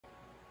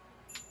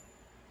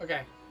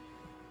Okay.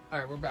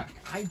 Alright, we're back.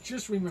 I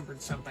just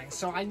remembered something.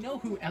 So I know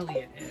who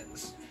Elliot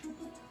is.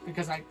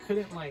 Because I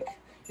couldn't, like...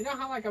 You know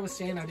how, like, I was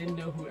saying I didn't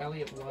know who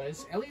Elliot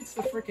was? Elliot's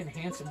the freaking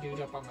handsome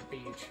dude up on the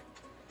beach.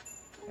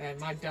 And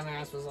my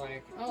dumbass was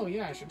like, oh,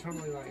 yeah, I should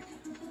totally, like...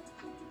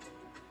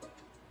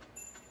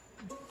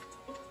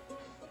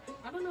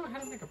 I don't know how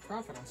to make a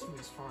profit on some of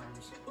these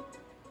farms.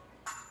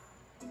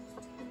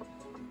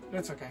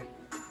 That's okay.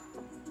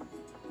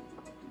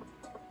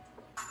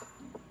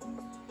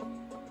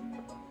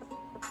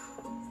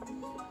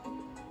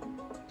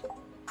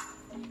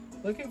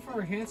 Looking for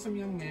a handsome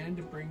young man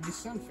to bring me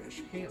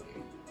sunfish. Haley.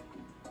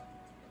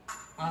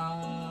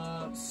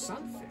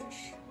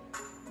 Sunfish.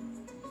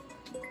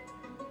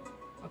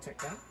 I'll take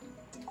that.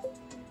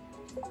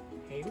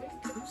 Haley?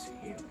 Who's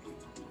Haley?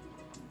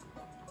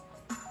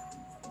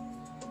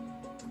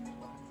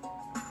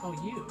 Oh,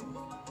 you.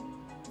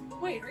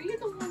 Wait, are you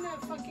the one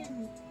that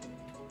fucking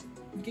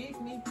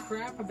gave me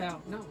crap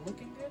about not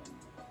looking good?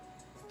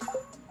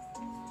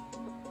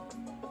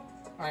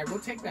 Alright, we'll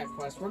take that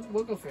quest.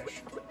 We'll go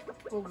fish.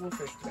 We'll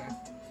fish today.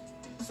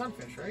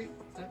 Sunfish, right?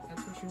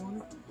 That's what you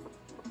wanted?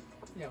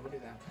 Yeah, we'll do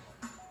that.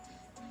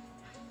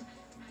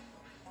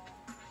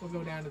 We'll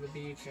go down to the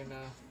beach and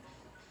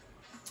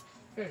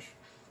fish,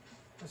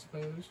 I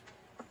suppose.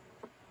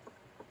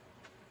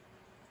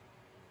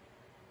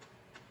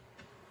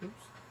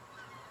 Oops.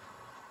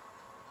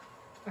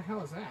 What the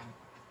hell is that?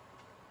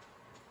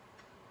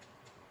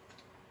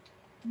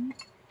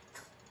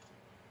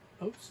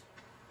 Oops.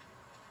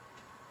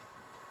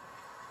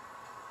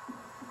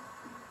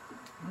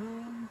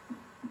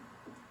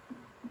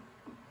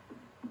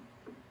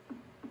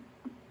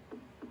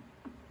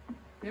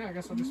 Yeah, I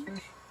guess I'll just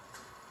fish.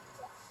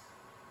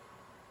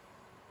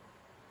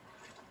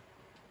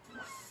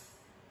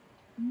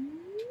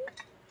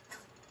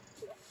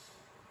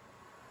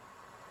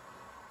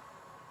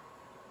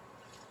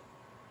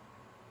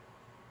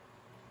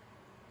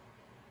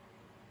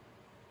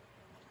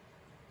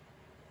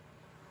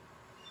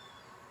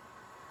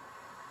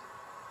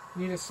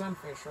 Need a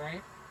sunfish,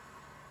 right?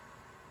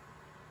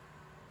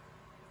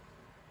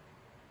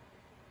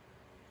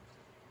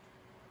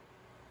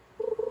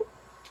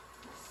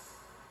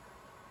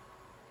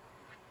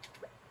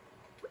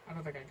 I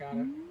don't think I got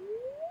it.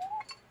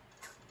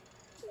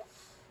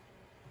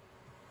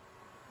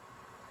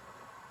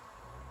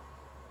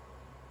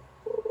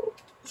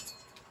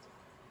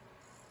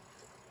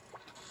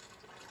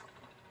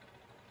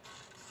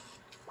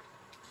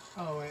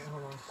 Oh, wait,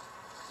 hold on.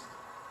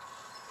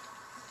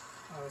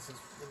 Oh, this is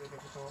really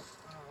difficult.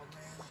 Oh,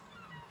 man.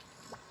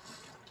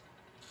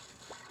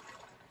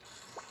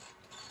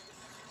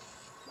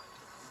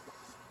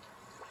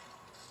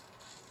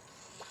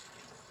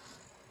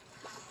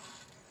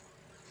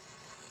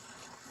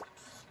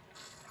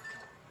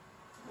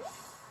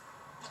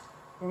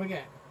 What do we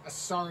get? A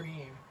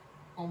sardine.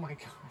 Oh my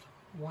god.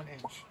 1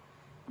 inch.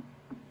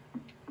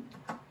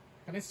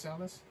 Can I sell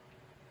this?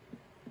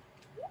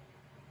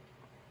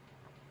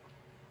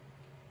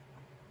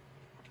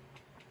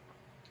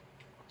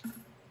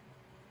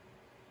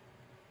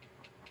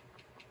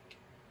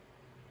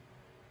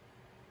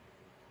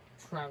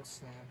 Trout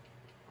snap.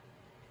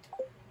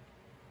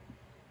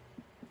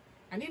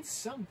 I need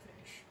some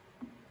fish.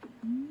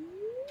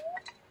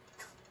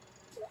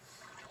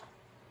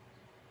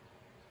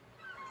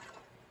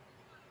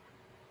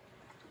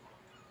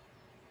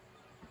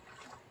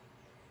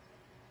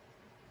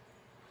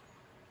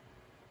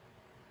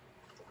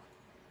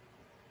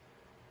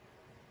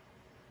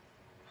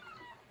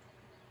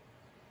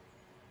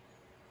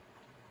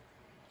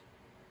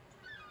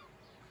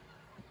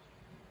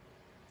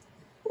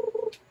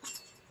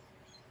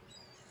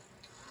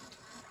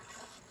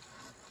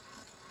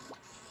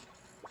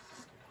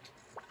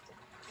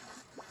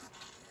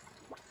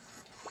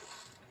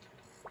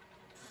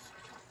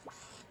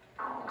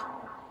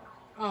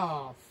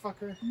 Oh,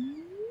 fucker.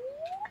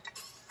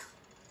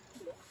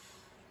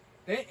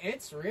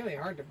 It's really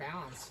hard to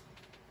balance.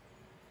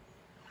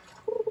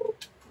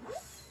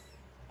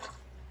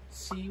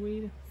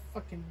 Seaweed?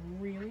 Fucking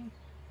really?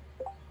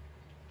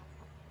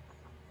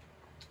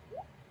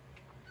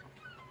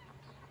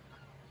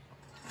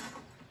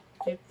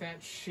 Get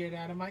that shit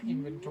out of my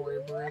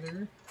inventory,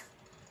 brother.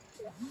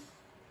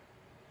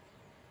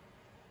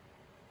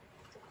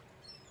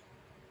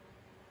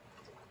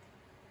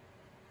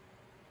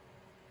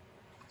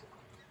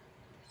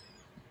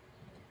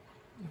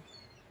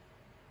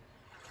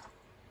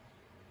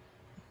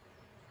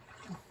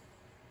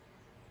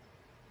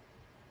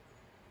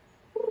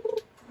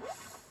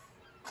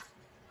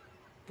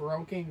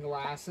 Broken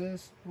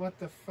glasses? What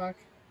the fuck?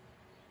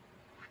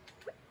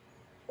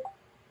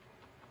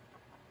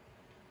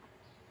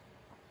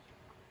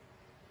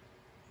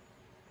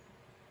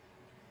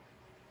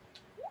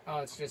 Oh,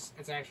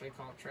 it's actually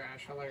called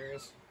trash.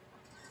 Hilarious.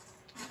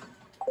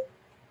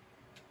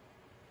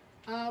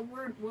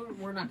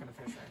 We're not gonna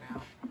fish right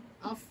now.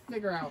 I'll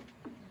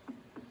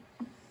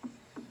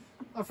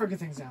figure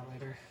things out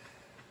later.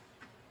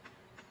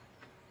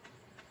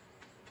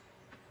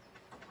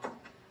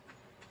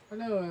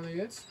 Hello,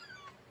 Elliot.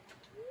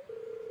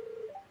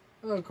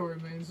 Hello,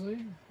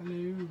 Corang15.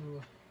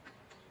 Hello.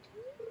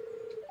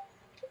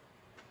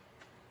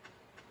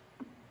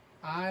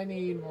 I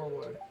need more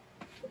wood.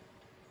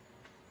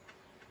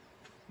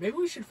 Maybe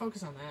we should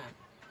focus on that.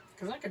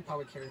 Because I could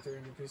probably carry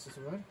 300 pieces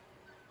of wood.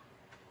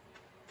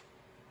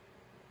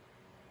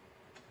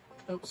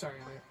 Oh,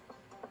 sorry, Elliot.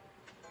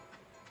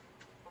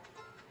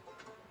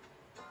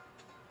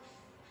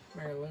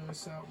 Mary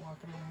Lewis out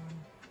walking around.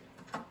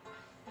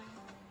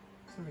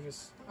 So we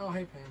just... Oh,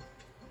 hey, Pam.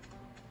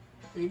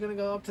 Are you gonna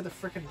go up to the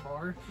frickin'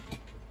 bar?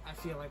 I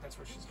feel like that's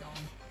where she's going.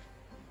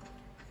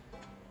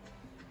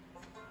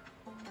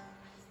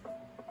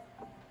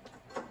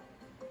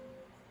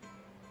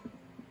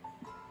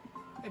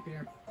 Hey,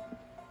 Pierre.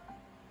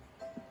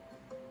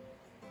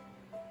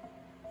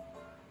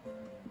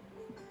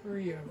 Where are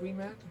you? Have we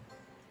met?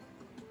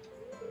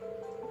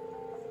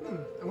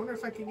 I wonder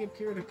if I can get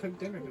Pierre to cook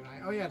dinner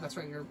tonight. Oh yeah, that's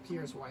right, you're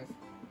Pierre's wife.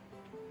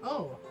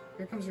 Oh,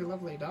 here comes your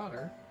lovely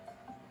daughter.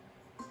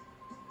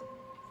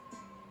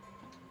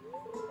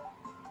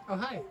 Oh,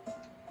 hi.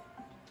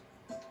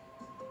 I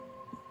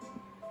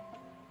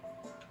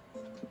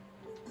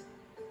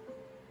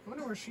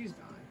wonder where she's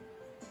going.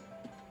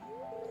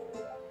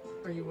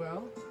 Are you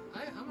well?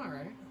 I'm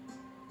alright.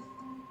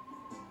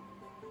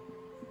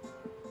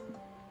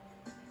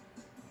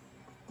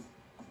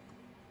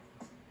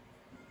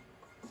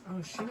 Oh,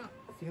 is she not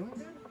feeling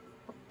good?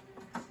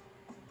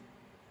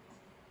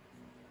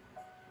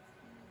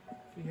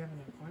 Do you have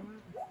an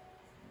appointment?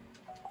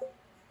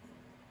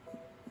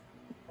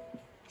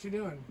 What you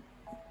doing?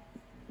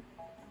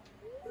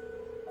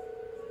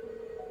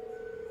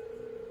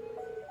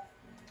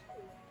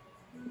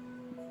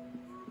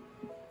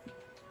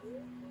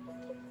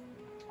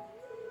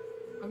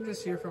 I'm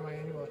just here for my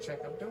annual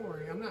checkup. Don't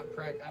worry, I'm not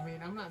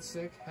I'm not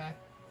sick.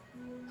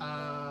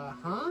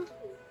 Huh?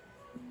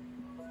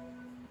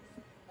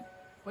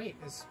 Wait,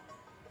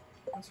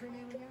 what's her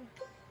name again?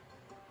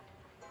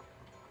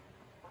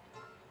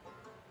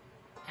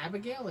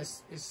 Abigail?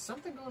 Is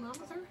something going on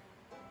with her?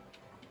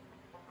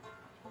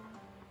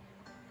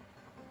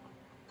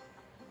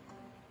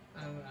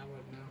 I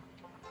wouldn't know.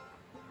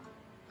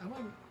 I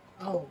wouldn't...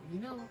 Oh, you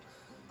know...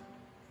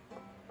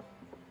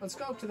 Let's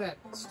go up to that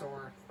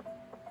store.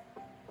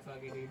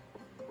 Fuggy dude.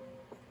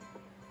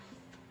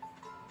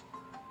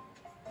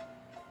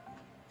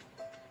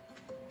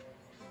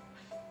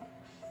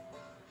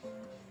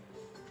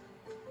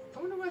 I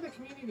wonder why the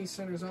community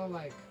center's all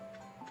like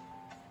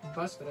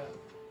busted up.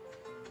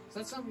 Is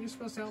that something you're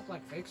supposed to help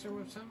like fix or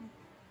with something?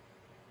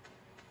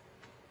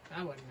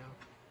 I wouldn't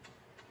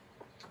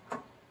know.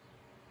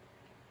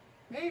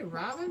 Hey,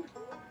 Robin.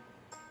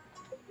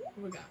 What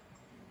we got?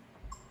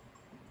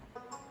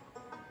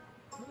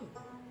 Ooh.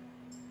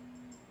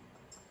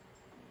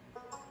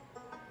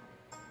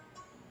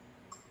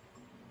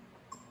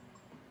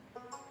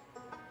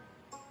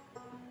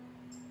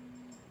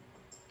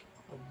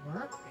 A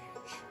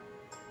workbench.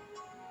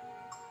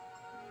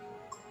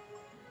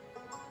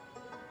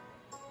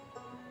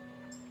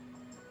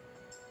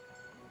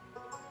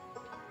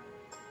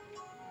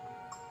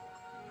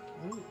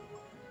 Ooh.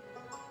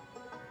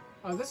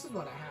 Oh, this is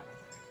what I have.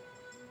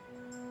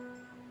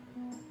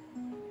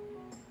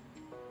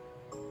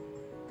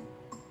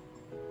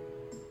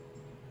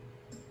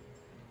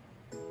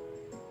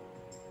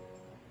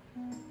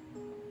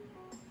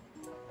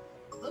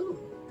 Ooh,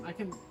 I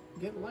can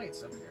get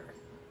lights up here.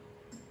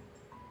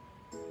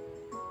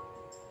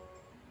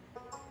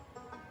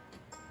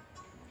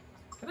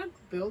 Can I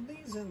build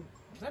these in?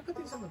 Can I put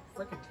these in the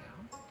frickin'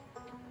 town?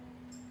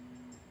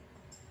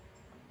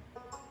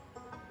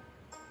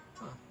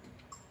 Huh.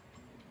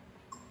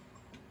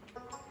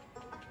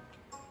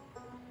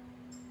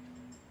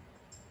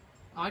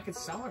 Oh, I could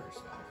sell her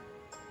stuff.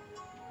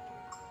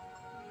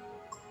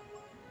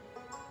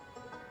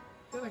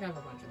 I feel like I have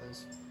a bunch of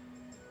those.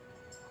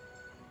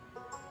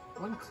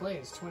 One clay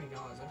is $20.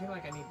 I feel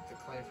like I need the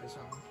clay for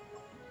something.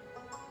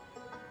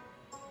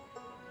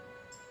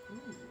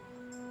 Ooh.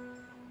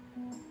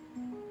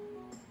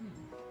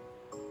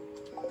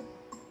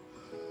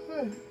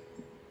 Hey.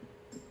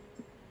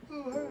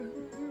 Oh, hey,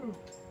 who are you?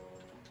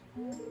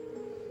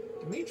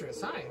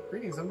 Demetrius, hi.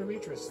 Greetings, I'm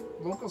Demetrius,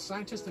 local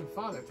scientist and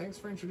father. Thanks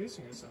for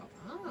introducing yourself.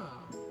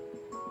 Ah.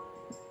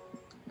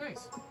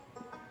 Nice.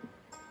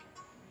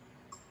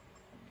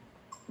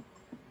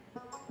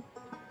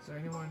 Is there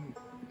anyone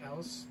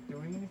else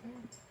doing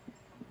anything?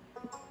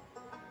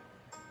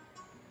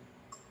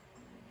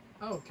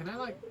 Oh, can I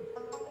like...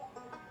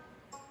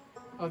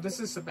 Oh, this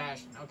is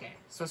Sebastian. Okay,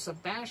 so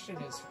Sebastian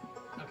is...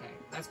 Okay,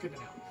 that's good to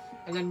know.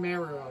 And then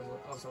Meru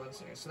also lives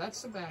here. So that's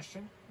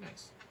Sebastian.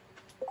 Nice.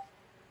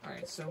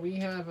 Alright, so we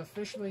have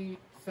officially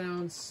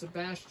found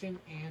Sebastian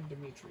and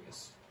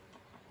Demetrius.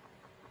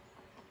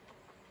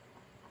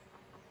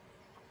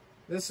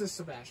 This is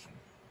Sebastian.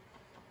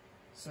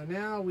 So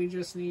now we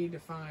just need to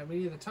find... We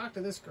need to talk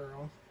to this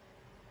girl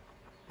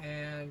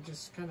and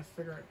just kind of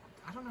figure out...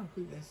 I don't know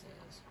who this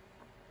is.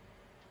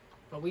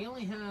 But we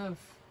only have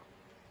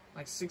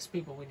like 6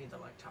 people we need to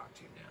like talk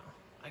to now,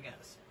 I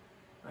guess.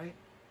 Right?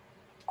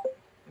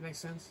 That makes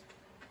sense?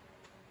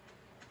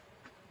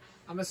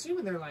 I'm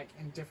assuming they're like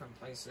in different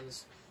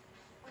places.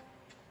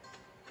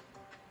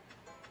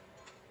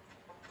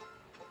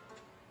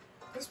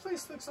 This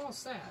place looks all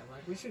sad.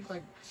 Like, we should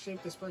like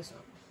shape this place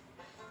up.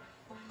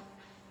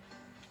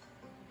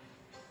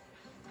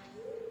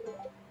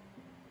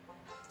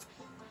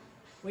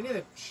 We need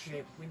to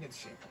shape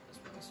up this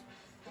place.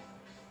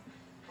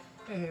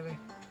 Hey, Haley.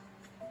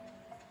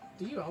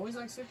 Do you always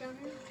like sit down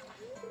here?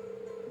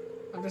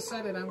 I've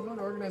decided I'm going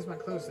to organize my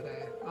clothes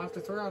today. I'll have to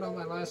throw out all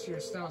my last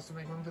year's styles to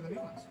make room for the new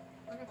ones.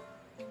 Okay.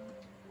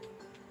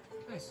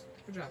 Nice.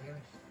 Good job, Haley.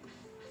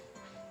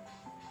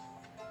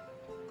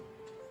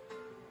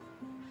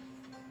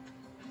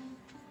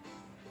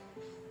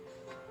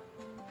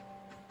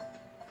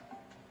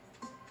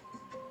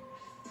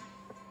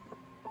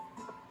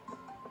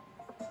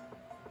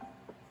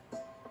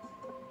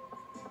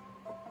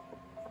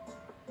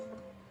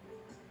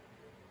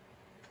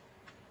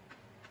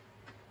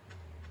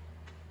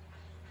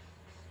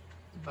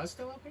 Bus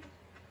still up here?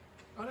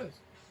 Oh, it is.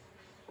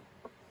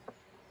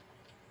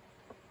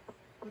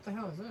 What the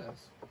hell is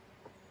this?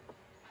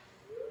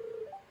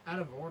 Out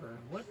of order.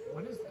 What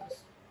is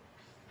this?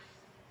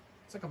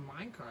 It's like a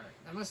minecart.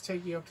 That must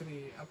take you up to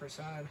the upper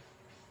side.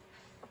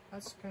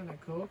 That's kind of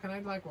cool. Can I,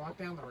 like, walk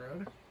down the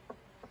road? I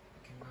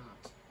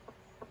cannot.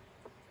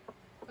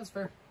 That's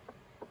fair.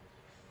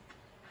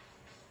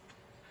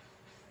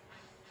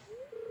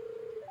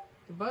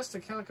 The bus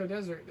to Calico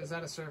Desert is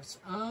out of service.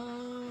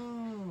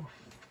 Oh!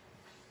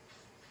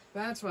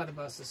 That's why the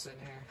bus is sitting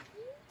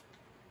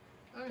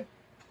here. Okay.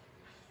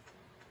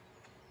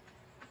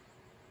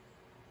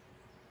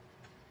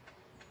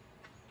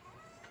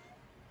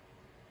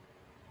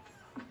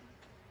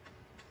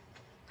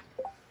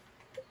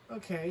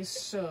 Okay,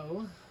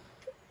 so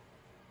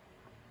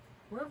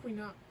where have we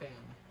not been?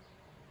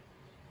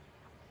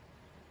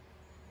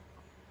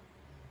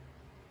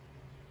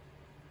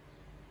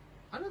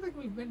 I don't think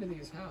we've been to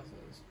these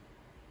houses.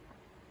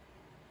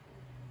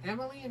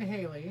 Emily and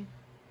Haley,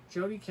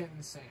 Jody, Kent,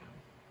 and Sam.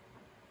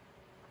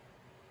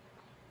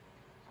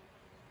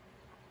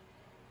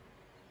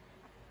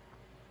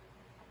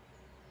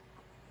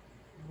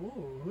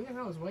 Ooh, who the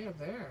hell is way up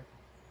there?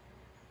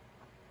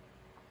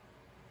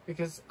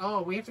 Because,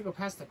 oh, we have to go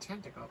past the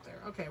tent to go up there.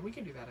 Okay, we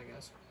can do that, I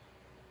guess.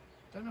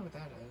 Don't know what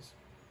that is.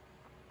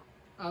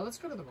 Let's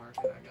go to the market,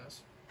 I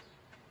guess.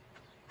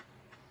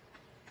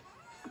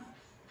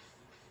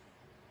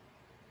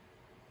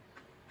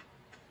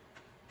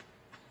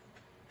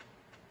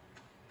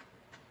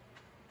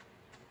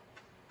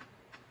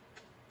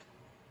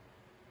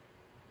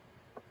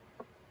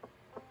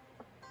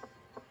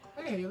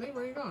 Hey, Haley,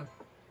 where are you going?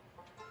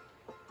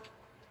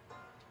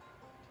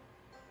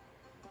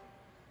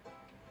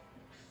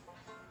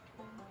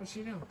 What's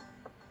she doing?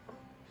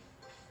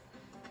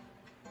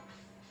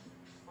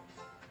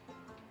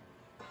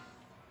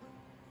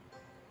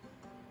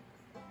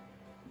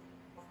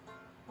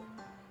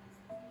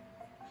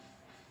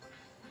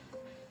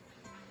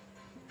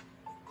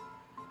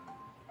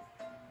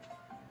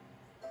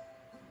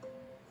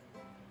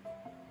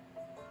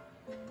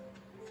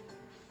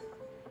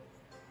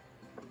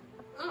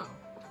 Oh.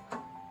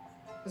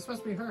 This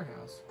must be her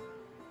house.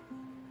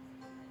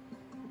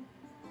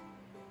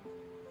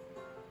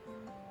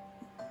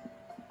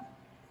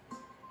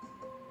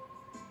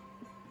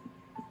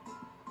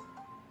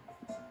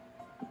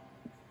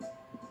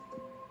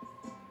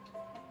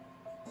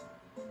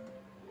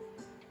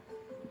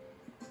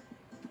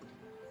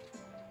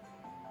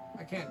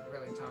 I can't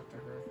really talk to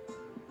her.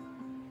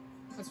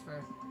 That's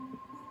fair.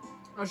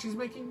 Oh, she's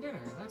making dinner.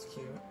 That's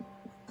cute.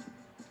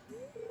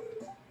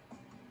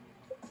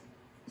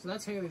 So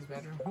that's Haley's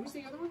bedroom. Who's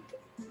the other one?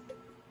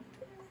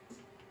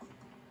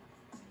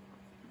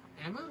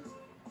 Emma?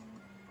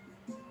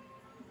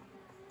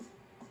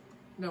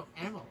 No,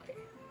 Emily.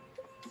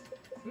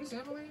 Who's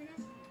Emily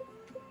again?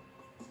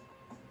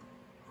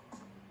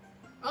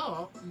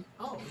 Oh,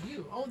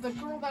 you. Oh, the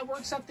girl that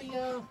works at the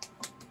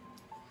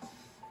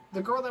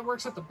girl that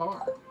works at the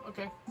bar.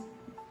 Okay.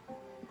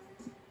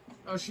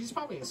 Oh, she's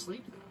probably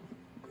asleep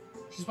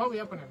now. She's probably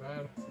up in her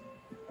bed.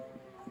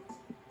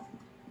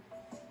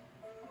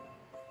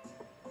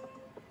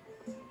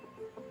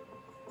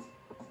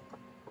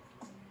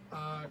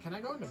 Can I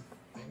go into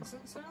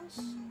Vincent's house?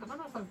 I don't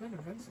know if I've been to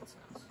Vincent's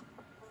house.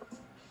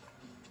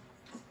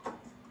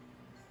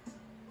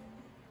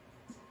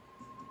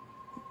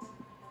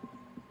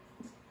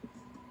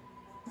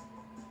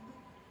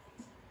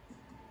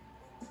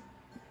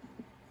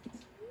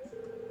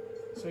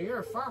 So you're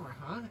a farmer,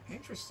 huh?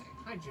 Interesting.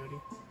 Hi, Jody.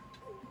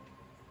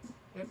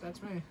 Yep,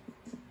 that's me.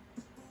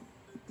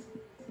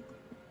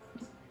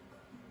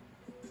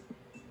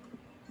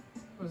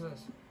 What's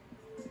this?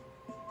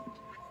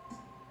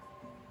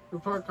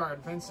 Report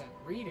card, Vincent.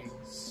 Reading,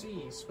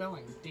 C.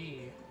 Spelling,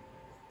 D.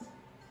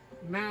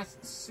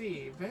 Math,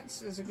 C.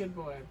 Vince is a good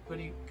boy, but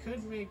he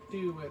could make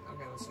do with...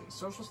 Okay, let's see.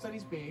 Social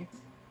studies, B.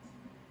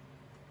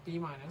 D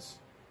minus.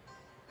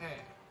 A.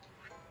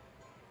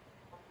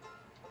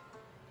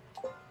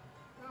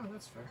 Oh,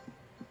 that's fair.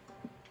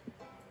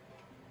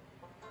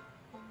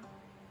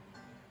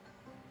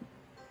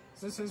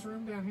 Is this his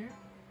room down here?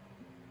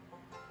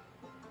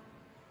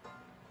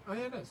 Oh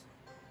yeah, it is.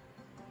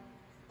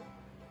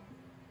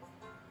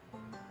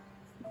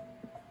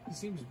 He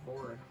seems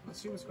bored.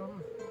 Let's see what's going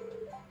on.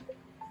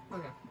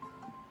 Okay.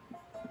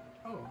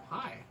 Oh,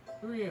 hi.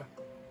 Who are you?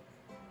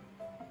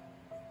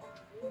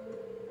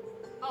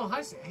 Oh,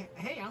 hi, Sam.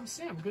 Hey, I'm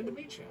Sam. Good to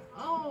meet you.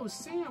 Oh,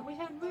 Sam, we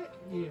hadn't met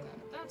yet.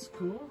 That's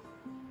cool.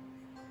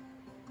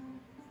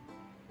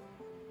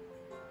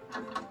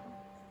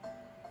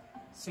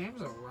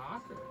 Sam's a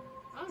rocker.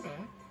 Okay.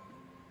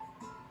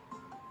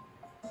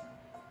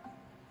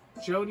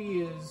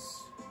 Jody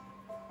is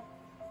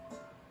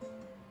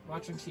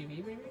watching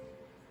TV, maybe?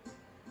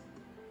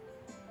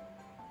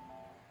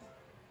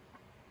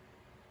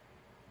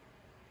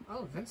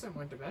 Oh, Vincent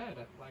went to bed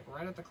at, like,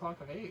 right at the clock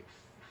of 8.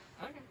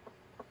 Okay.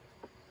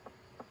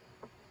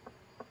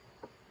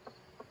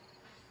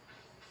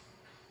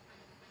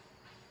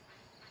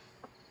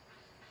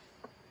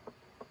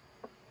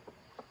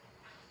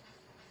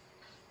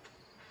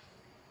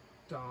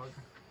 Dog.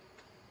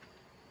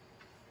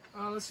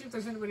 Let's see if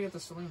there's anybody at the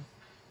saloon.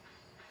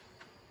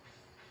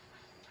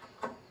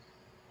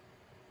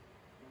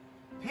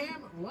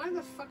 Pam, why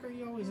the fuck are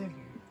you always in here?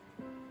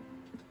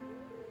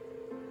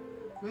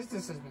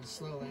 Business has been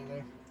slow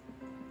lately.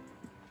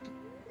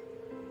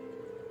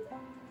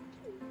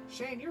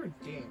 Shane, you're a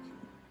dick.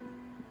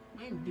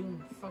 I ain't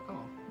doing fuck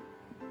all.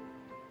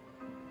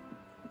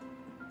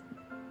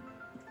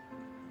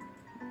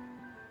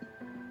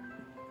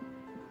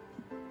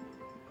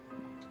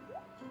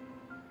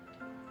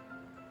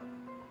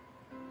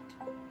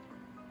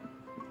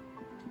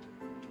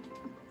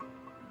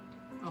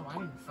 Oh, I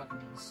didn't fucking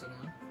need to sit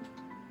down.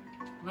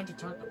 I meant to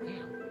talk to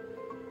Pam.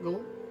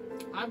 Well,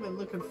 I've been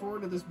looking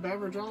forward to this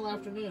beverage all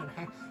afternoon.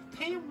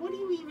 Pam, what do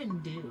you even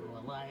do?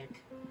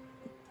 Like,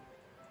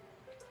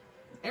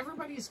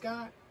 everybody's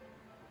got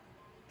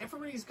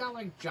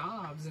like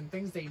jobs and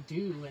things they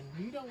do, and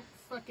you don't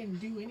fucking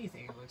do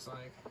anything, it looks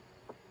like.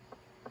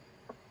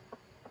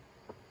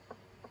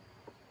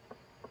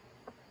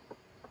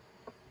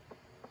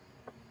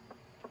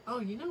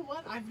 Oh, you know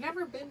what? I've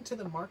never been to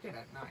the market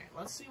at night.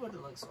 Let's see what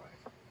it looks like.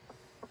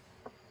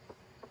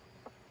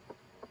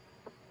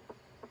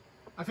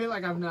 I feel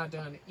like I've not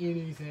done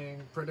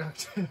anything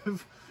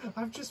productive.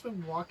 I've just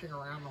been walking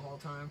around the whole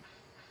time.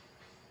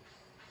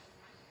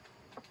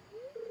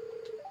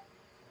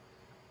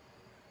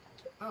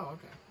 Oh,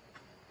 okay.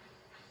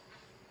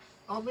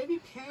 Oh, maybe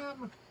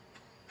Pam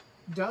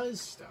does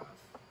stuff.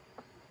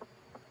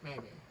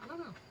 Maybe. I don't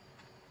know.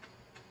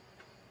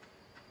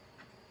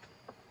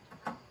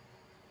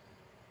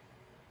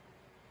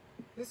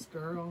 This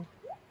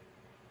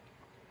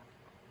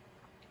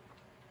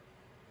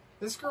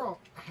girl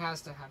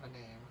has to have a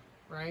name,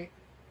 right?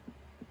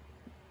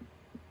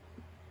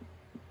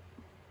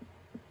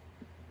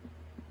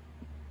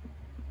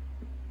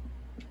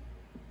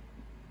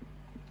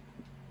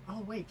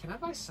 Oh, wait, can I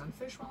buy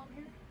sunfish while I'm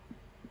here?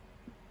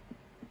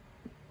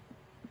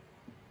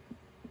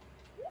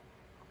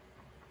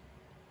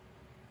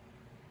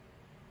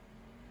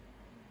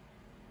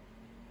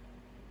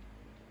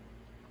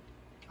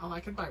 Oh, I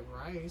could buy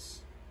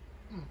rice.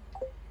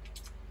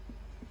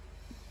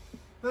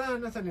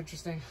 Nothing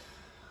interesting.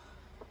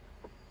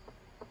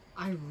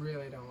 I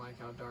really don't like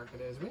how dark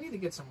it is. We need to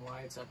get some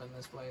lights up in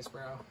this place,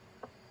 bro.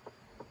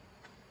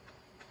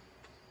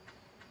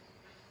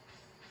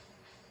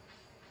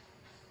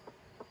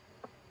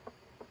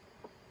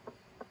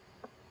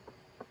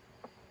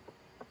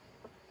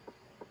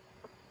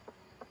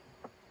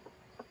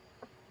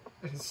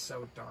 It is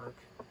so dark.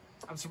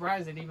 I'm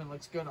surprised it even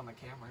looks good on the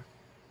camera.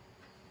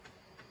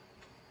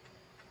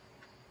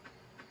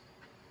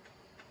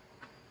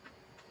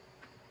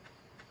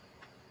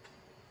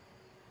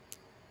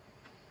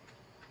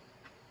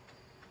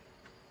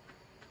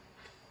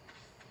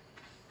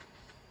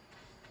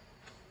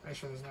 Make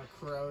sure there's no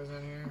crows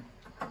in here.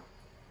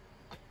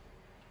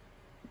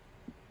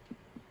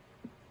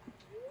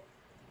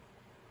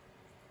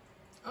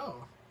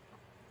 Oh.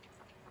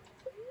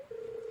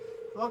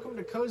 Welcome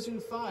to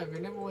Corang15, your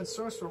number one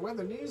source for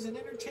weather news and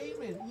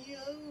entertainment. Yo!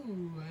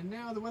 And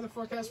now the weather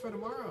forecast for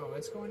tomorrow.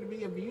 It's going to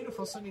be a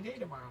beautiful sunny day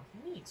tomorrow.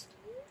 Neat.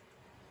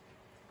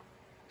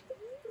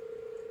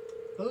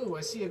 Oh,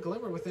 I see a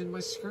glimmer within my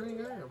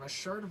scurrying herb, a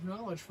shard of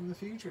knowledge from the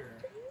future.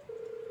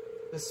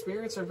 The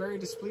spirits are very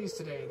displeased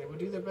today. They will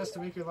do their best to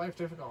make your life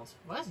difficult.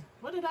 What?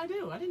 What did I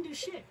do? I didn't do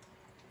shit.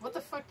 What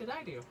the fuck did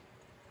I do?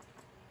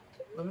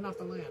 Living off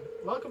the land.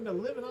 Welcome to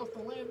Living Off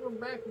the Land. We're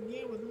back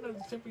again with another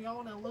tip for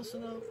y'all. Now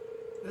listen up.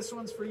 This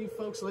one's for you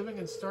folks living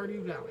in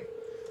Stardew Valley.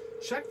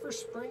 Check for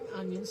spring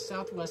onions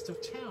southwest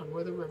of town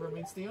where the river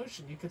meets the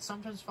ocean. You can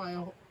sometimes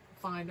find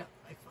a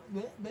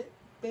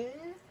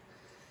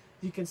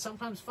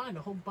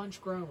whole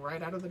bunch growing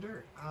right out of the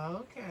dirt.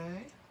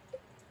 Okay.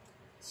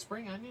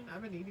 Spring onion?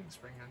 I've been eating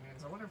spring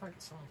onions. I wonder if I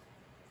could sell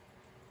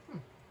them.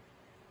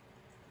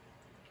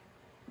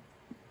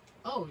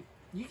 Oh,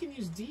 you can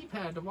use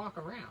D-pad to walk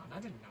around. I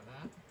didn't know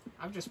that.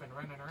 I've just been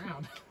running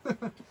around.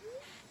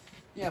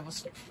 Yeah, we'll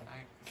sleep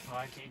tonight.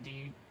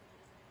 5KD